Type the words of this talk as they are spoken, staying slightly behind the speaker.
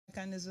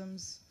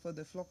mechanisms for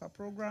the FLOCA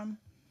program,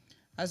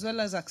 as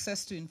well as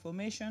access to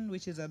information,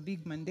 which is a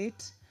big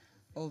mandate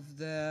of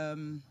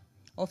the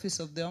Office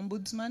of the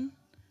Ombudsman.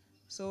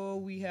 So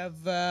we have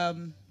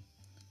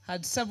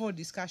had several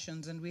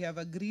discussions, and we have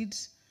agreed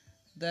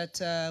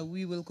that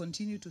we will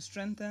continue to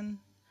strengthen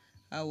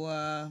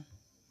our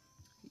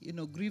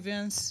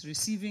grievance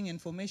receiving,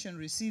 information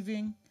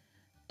receiving,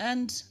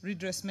 and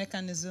redress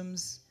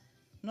mechanisms,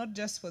 not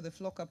just for the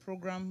FLOCA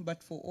program,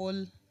 but for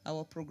all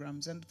our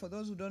programs. And for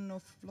those who don't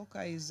know,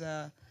 FLOCA is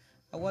a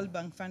World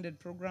Bank funded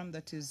program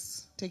that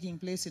is taking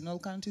place in all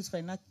countries,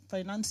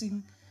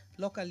 financing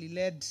locally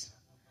led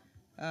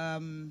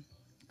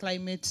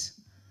climate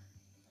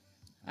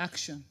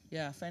action.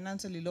 Yeah,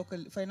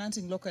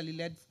 financing locally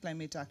led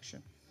climate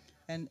action.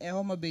 And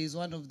Homa Bay is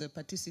one of the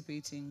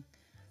participating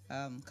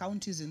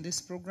counties in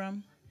this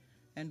program.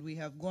 And we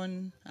have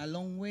gone a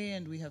long way,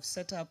 and we have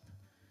set up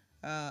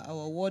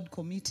our ward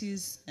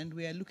committees, and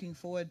we are looking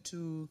forward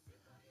to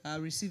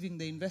receiving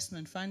the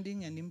investment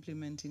funding and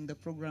implementing the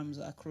programs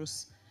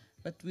across.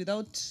 But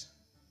without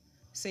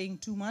saying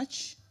too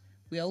much,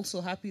 we are also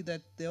happy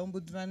that the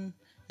Ombudsman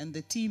and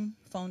the team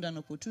found an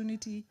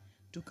opportunity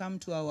to come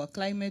to our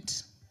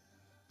Climate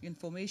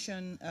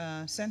Information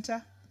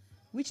Center,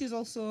 which is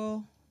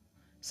also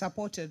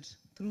supported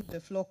through the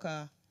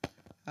FLOCA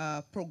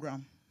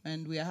program.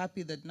 And we are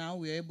happy that now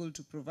we are able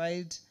to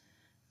provide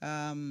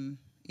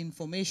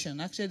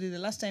information. Actually, the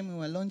last time we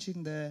were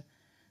launching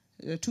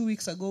 2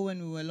 weeks ago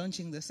when we were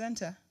launching the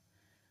center,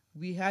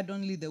 we had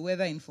only the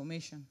weather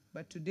information.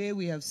 But today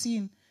we have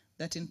seen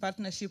that in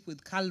partnership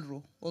with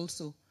CalRO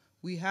also,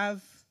 we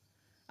have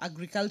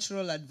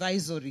agricultural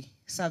advisory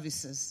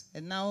services.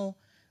 And now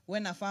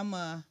when a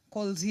farmer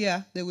calls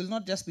here, they will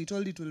not just be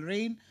told it will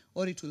rain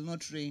or it will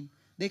not rain.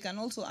 They can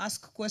also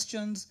ask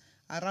questions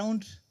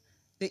around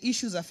the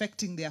issues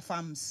affecting their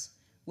farms,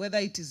 whether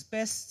it is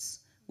pests,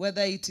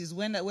 whether it is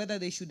whether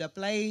they should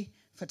apply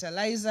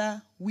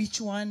fertilizer, which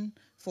one,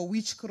 for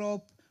which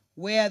crop,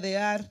 where they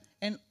are,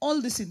 and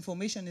all this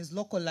information is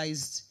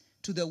localized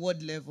to the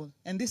ward level.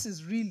 And this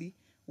is really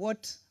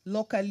what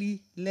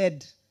locally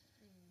led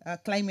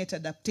climate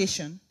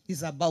adaptation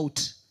is about.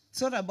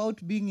 It's not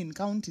about being in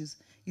counties.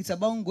 It's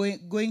about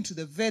going to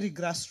the very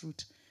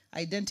grassroots,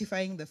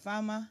 identifying the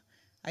farmer,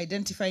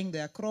 identifying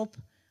their crop,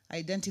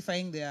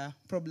 identifying their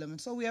problem.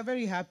 And so we are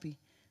very happy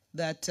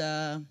that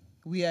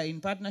we are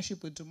in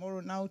partnership with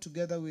Tomorrow Now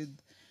together with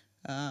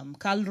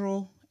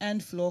CalRO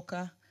and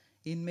FLOCA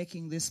in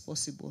making this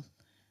possible.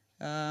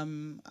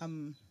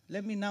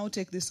 Let me now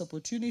take this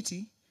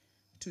opportunity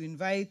to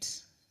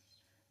invite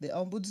the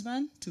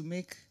Ombudsman to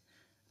make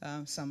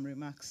some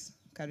remarks.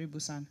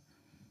 Karibu sana.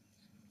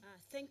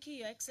 Thank you,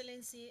 Your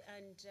Excellency.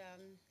 And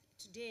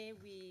today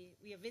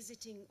we are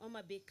visiting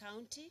Homa Bay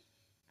County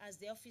as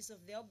the Office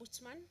of the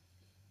Ombudsman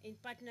in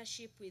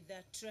partnership with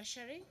the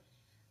Treasury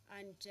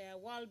and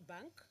World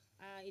Bank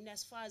in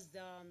as far as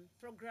the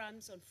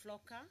programs on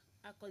FLOCA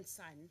are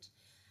concerned.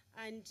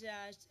 And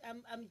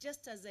I'm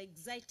just as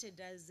excited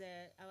as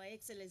Our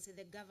Excellency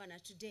the Governor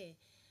today,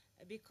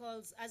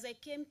 because as I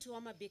came to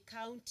Homa Bay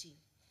County,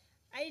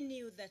 I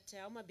knew that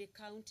Homa Bay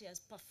County has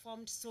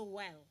performed so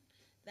well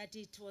that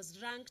it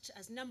was ranked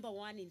as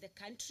 #1 in the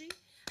country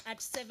at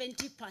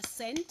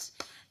 70%.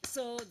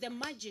 So the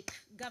magic,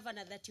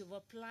 Governor, that you've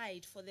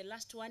applied for the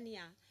last 1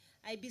 year,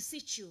 I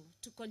beseech you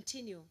to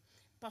continue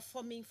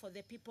performing for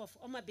the people of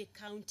Homa Bay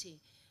County,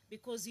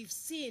 because you've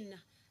seen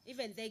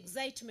even the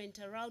excitement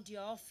around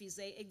your office,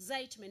 the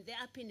excitement, the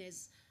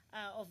happiness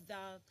of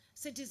the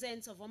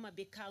citizens of Homa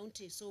Bay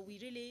County. So we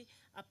really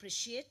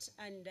appreciate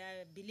and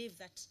believe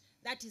that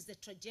that is the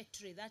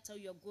trajectory. That's how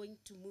you're going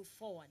to move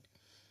forward.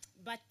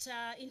 But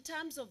in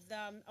terms of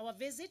our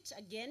visit,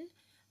 again,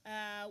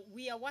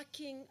 we are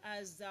working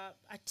as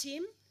a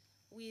team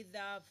with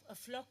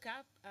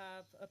FLOCA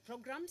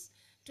programs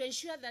to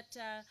ensure that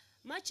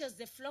much as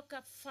the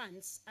FLOCA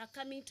funds are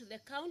coming to the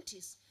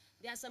counties,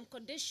 there are some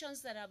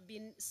conditions that have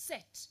been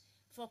set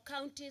for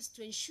counties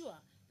to ensure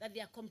that they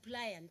are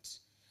compliant.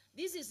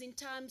 This is in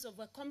terms of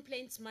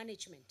complaints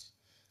management,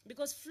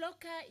 because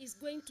FLOCA is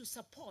going to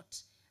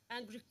support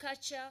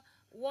agriculture,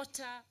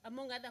 water,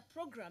 among other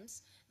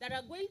programs that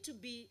are going to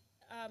be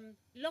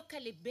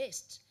locally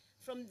based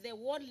from the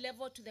ward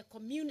level to the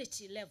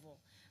community level.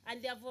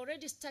 And they have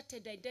already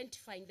started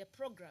identifying the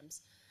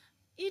programs.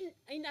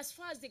 In as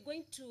far as they're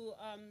going to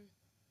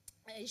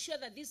ensure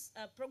that these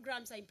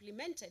programs are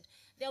implemented,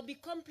 there will be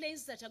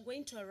complaints that are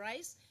going to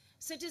arise.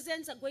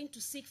 Citizens are going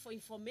to seek for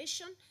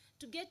information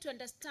to get to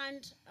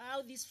understand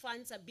how these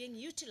funds are being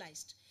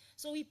utilized.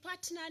 So we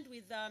partnered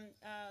with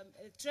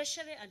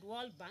Treasury and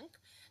World Bank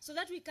so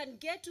that we can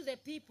get to the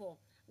people,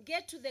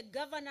 get to the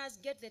governors,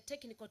 get the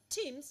technical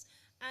teams,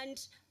 and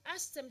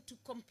ask them to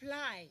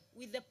comply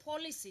with the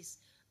policies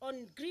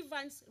on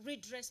grievance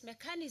redress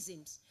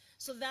mechanisms,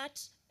 so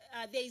that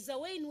there is a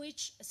way in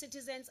which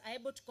citizens are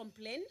able to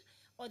complain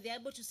or they're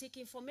able to seek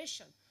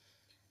information.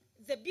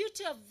 The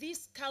beauty of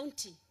this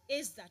county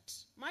is that,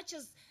 much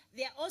as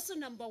they are also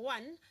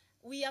 #1,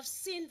 we have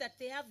seen that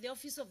they have the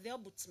Office of the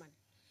Ombudsman.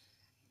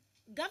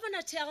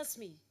 Governor tells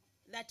me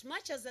that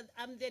much as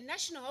I'm the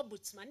national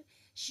ombudsman,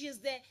 she is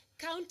the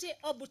county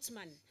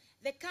ombudsman.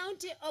 The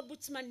county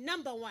ombudsman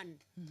 #1.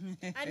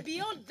 And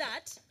beyond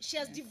that, she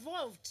has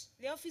devolved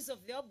the office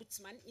of the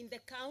ombudsman in the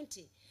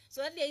county,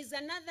 so that there is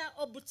another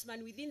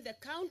ombudsman within the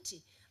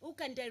county who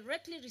can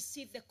directly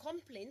receive the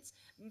complaints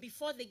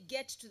before they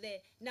get to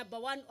the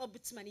 #1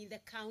 ombudsman in the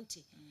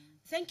county.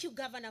 Thank you,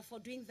 Governor, for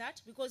doing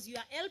that, because you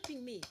are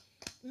helping me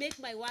make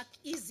my work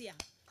easier.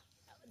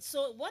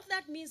 So what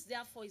that means,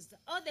 therefore, is that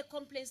all the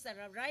complaints that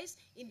arise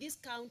in this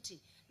county,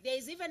 there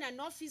is even an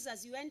office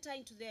as you enter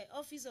into the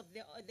office of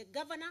the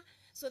governor,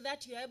 so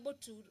that you are able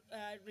to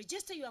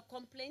register your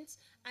complaints,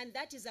 and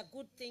that is a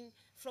good thing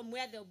from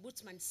where the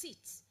ombudsman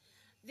sits.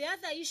 The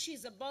other issue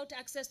is about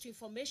access to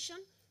information.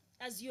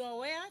 As you are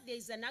aware, there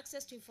is an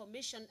Access to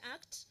Information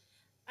Act.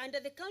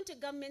 Under the County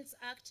Governments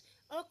Act,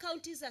 all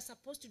counties are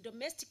supposed to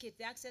domesticate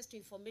the Access to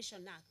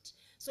Information Act.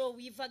 So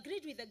we've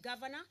agreed with the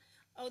governor,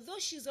 although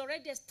she's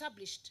already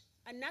established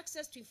an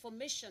Access to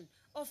Information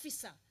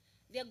officer,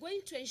 they're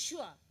going to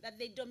ensure that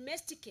they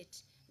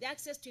domesticate the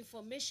Access to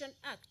Information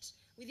Act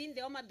within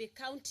the Homa Bay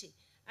County.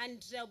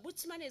 And the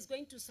Ombudsman is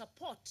going to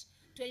support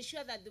to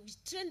ensure that we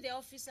train the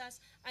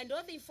officers, and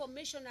all the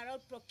information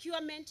around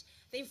procurement,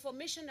 the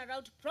information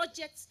around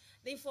projects,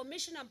 the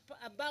information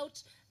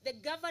about the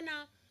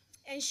governor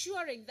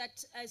ensuring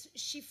that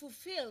she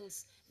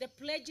fulfills the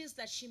pledges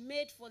that she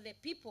made for the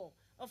people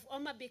of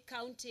Homa Bay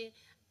County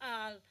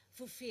are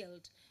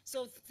fulfilled.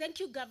 So thank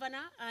you,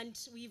 Governor. And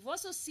we've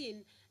also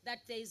seen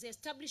that there is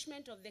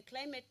establishment of the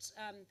climate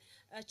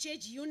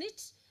change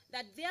unit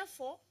that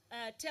therefore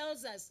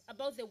tells us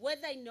about the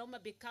weather in Homa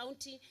Bay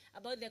County,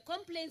 about the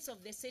complaints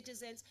of the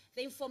citizens,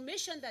 the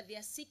information that they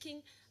are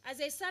seeking.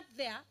 As I sat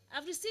there,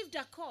 I've received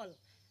a call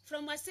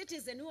from a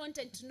citizen who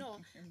wanted to know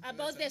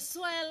about the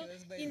soil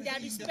in their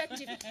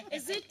respective,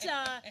 is it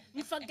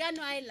Mfagano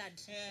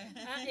Island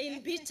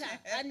in Bita?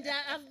 And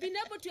I've been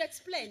able to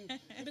explain,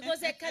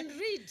 because I can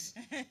read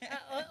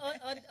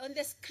on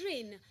the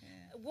screen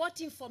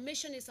what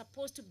information is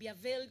supposed to be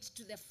availed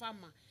to the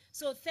farmer.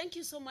 So thank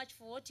you so much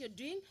for what you're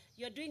doing.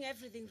 You're doing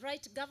everything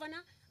right,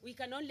 Governor. We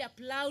can only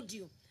applaud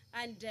you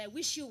and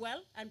wish you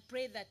well and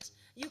pray that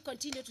you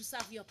continue to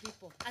serve your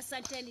people.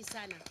 Asanteni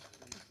sana.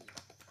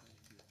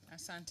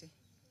 Asante.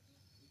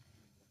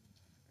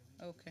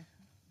 Okay.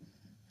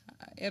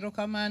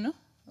 Erokamano,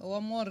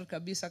 wamor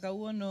kabisa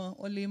kawuono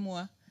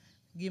olimwa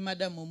gi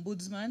Madam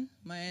Ombudsman,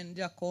 ma en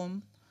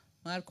jakom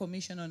mar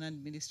Commission on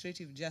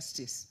Administrative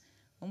Justice.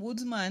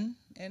 Ombudsman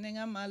en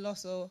ng'ama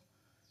loso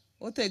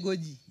otego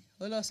ji,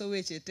 oloso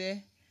weche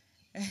te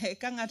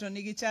ka ng'ato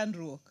nigi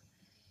chandruok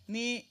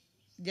ni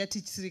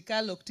jatich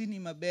sirikal ok tini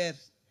maber,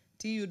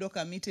 tiyudo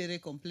kamitere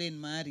complain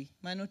mari.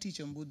 Mano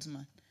tich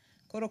Ombudsman.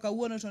 Koro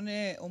kawuono to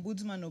ne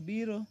Ombudsman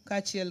obiro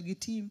kaachiel gi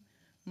team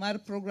mar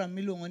program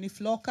miluongo ni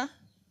Floka.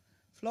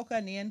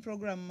 Floka ni en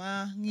program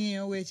ma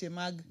ng'iyo weche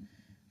mag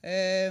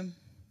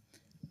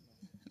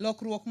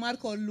lokruok mar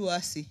kor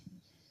lwasi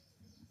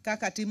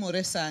kaka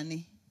timore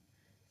sani.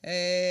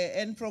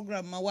 En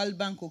program ma World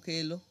Bank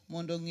okelo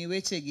mondo ng'i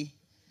wechegi.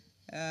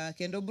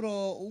 Kendo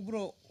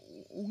ubro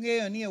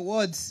ung'eyo ni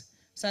awards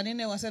sani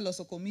ne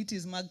waseloso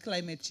committees mag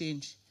climate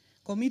change.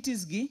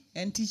 Committees gi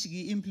en tich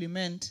gi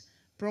implement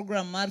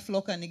program mar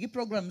Floka ni gi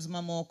programs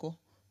mamoko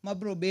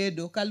mabro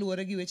bedo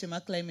kaluwore gi weche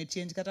mag climate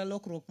change kata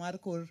lokruok mar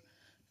kor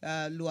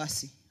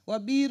lwasi.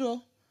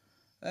 Wabiro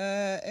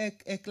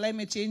e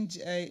climate change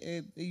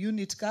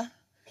unit ka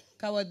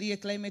wadhi e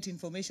Climate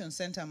Information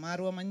Center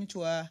marwa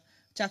manyichwa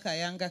chaka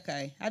yanga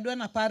kae. Adwa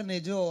napar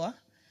ne jowa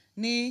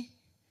ni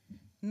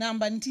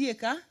namba nitie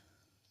ka,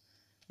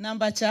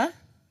 namba cha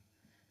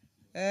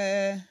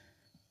 08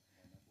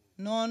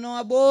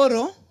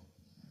 0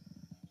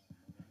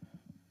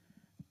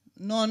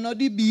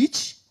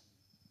 8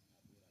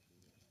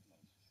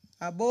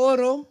 7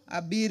 0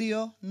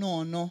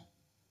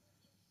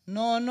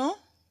 0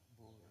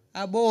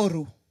 8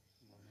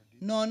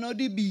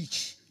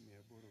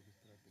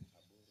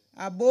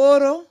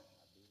 7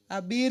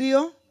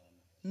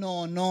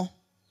 0.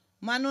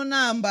 Mano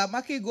namba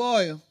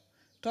makigoyo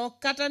to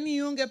kata ni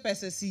ionge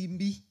pesa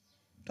simbi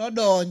to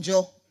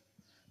donjo.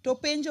 To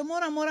penjo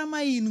mora mora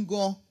ma in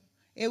go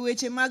e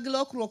weche mag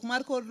lokruok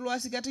mar kor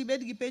lwasi, kata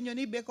ibed gi penjo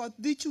ni be koth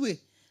dhi chwe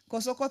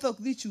koso koth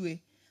ok dhi chwe,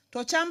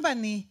 to chamba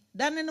ni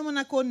daneno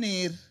mana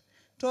koner,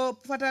 to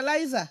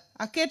fertilizer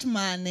aket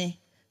mane,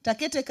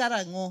 takete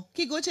karang'o.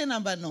 Kigoche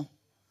namba no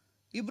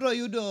ibro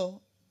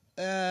yudo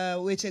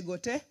weche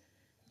gote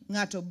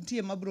ng'ato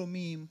mtie mabro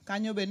miyi.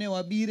 Kanyo be ne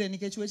wabire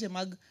nikech weche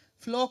mag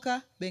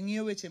Floka be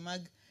ng'iyo weche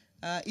mag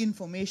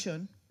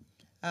information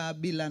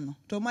bilano.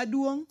 To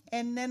maduong'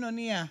 en neno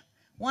niya,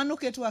 wan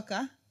oketwa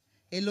ka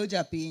e lo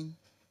japiny.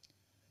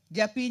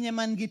 Japiny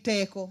eman gi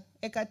teko.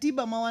 E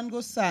katiba ma wan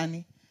go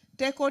sani,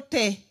 teko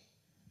te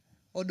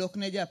odok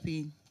ne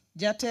japiny.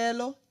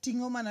 Jatelo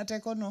ting'o mana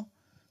teko no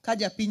ka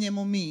japiny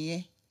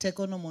emomiye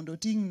teko no mondo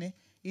ting'ne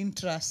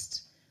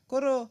interest.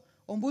 Koro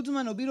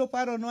Ombudsman obiro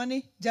paronwa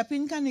ni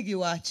japiny ka nigi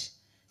wach,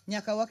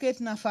 nyaka waket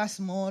nafas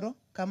moro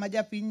kama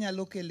japiny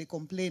nyalo kele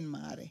complain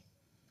mare.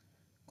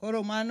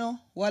 Koro mano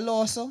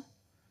waloso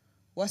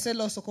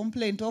waseloso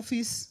complaint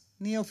office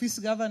ni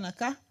office governor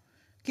ka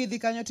kidhi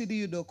kanyo tidhi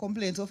yudo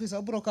complaints office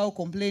obro kawo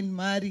complaint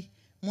mari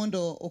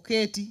mondo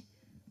oketi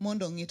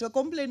mondo ng'i to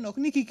complaint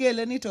ok ni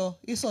kikele ni to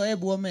isoe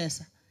bwo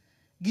mesa.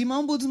 Gima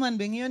ombudsman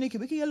be ng'iyo ni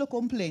kikelo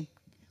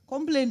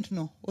complaint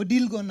no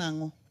odil go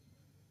nang'o.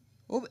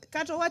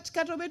 Kata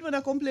obed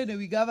mana complaint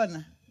ewi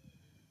governor.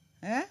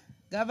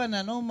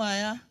 Governor no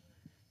maya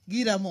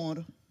gira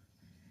moro.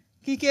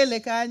 Kikele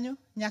kanyo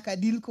nyaka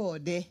dil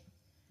kode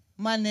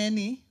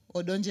maneni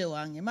odonje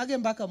wang'e. Mage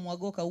mbaka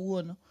mwago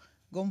kawuono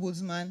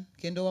gombudsman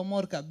kendo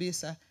wamor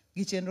kabisa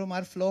gi chenro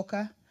mar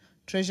Floka,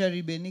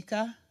 Treasury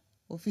Benika,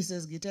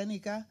 offices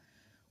gitenika.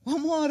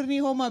 Wamor ni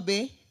Homa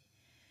Bay,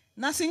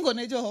 nasingo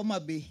ne jo Homa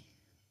Bay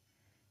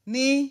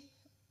ni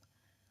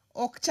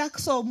ok chak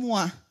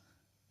somwa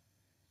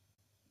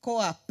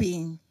koa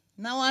piny.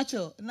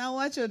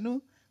 Nawacho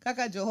nu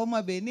kaka jo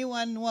Homa Bay ni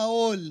wan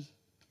waol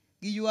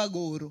gi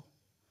yuagoro.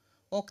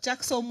 Ok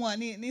chak somwa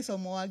ni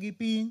somowa gi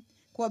piny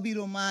kwa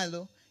biro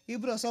malo.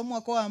 Ibro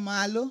somwa koa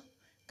malo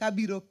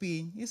kabiro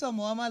piny.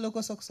 Isomowa malo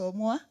kosok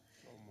somwa.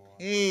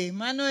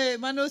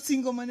 Mano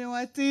singo mane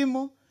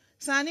watimo.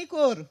 Sani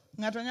koro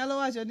ng'ato nyalo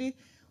wacho ni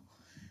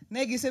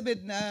ne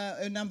gisebed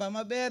namba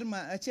maber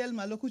achiel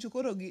malo kucho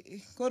koro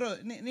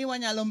ni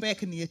wanyalo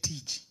mbekni e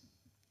tich.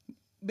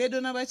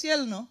 Bedo namba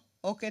achiel no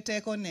ok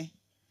teko ne.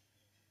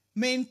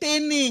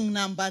 Maintaining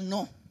namba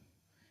no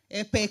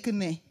e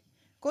pekne.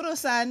 Koro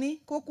sani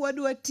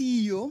kokwadwa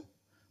tiyo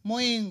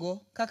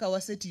moingo kaka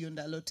wasetiyo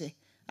ndalo te.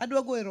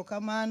 Adwa go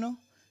erokamano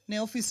ne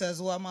officers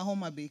wa ma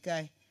Homa Bay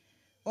kae.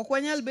 Ok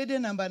wanyal bede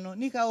namba no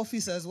ni ka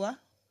officers wa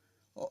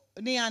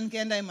ni an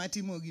kenda ema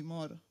timo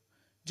gimoro.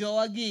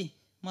 Jowagi,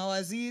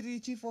 mawaziri,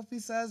 chief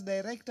officers,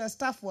 directors,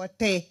 staff wa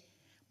te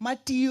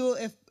matiyo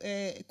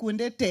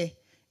kuonde te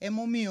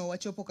emomiyo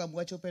wachopo kama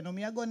wachope no.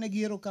 Miago ne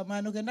giero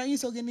kamano kendo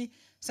anyisogi ni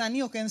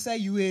sani ok en sa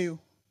yueyo.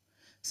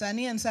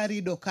 Sani en sa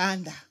rido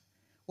kanda.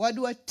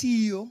 Wadwa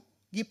tiyo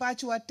gi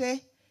pachwa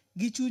te,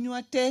 gi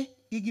chunywa te,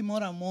 gi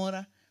gimoro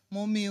amora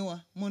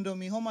momiwa mondo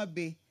mi Homa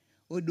Bay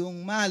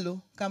odong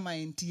malo kama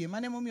entie.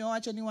 Mane momiyo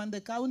wacho ni wan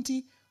the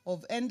county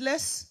of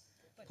endless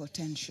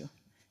potential.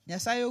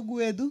 Nyasaye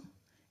ogwedhu,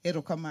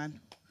 erokamano.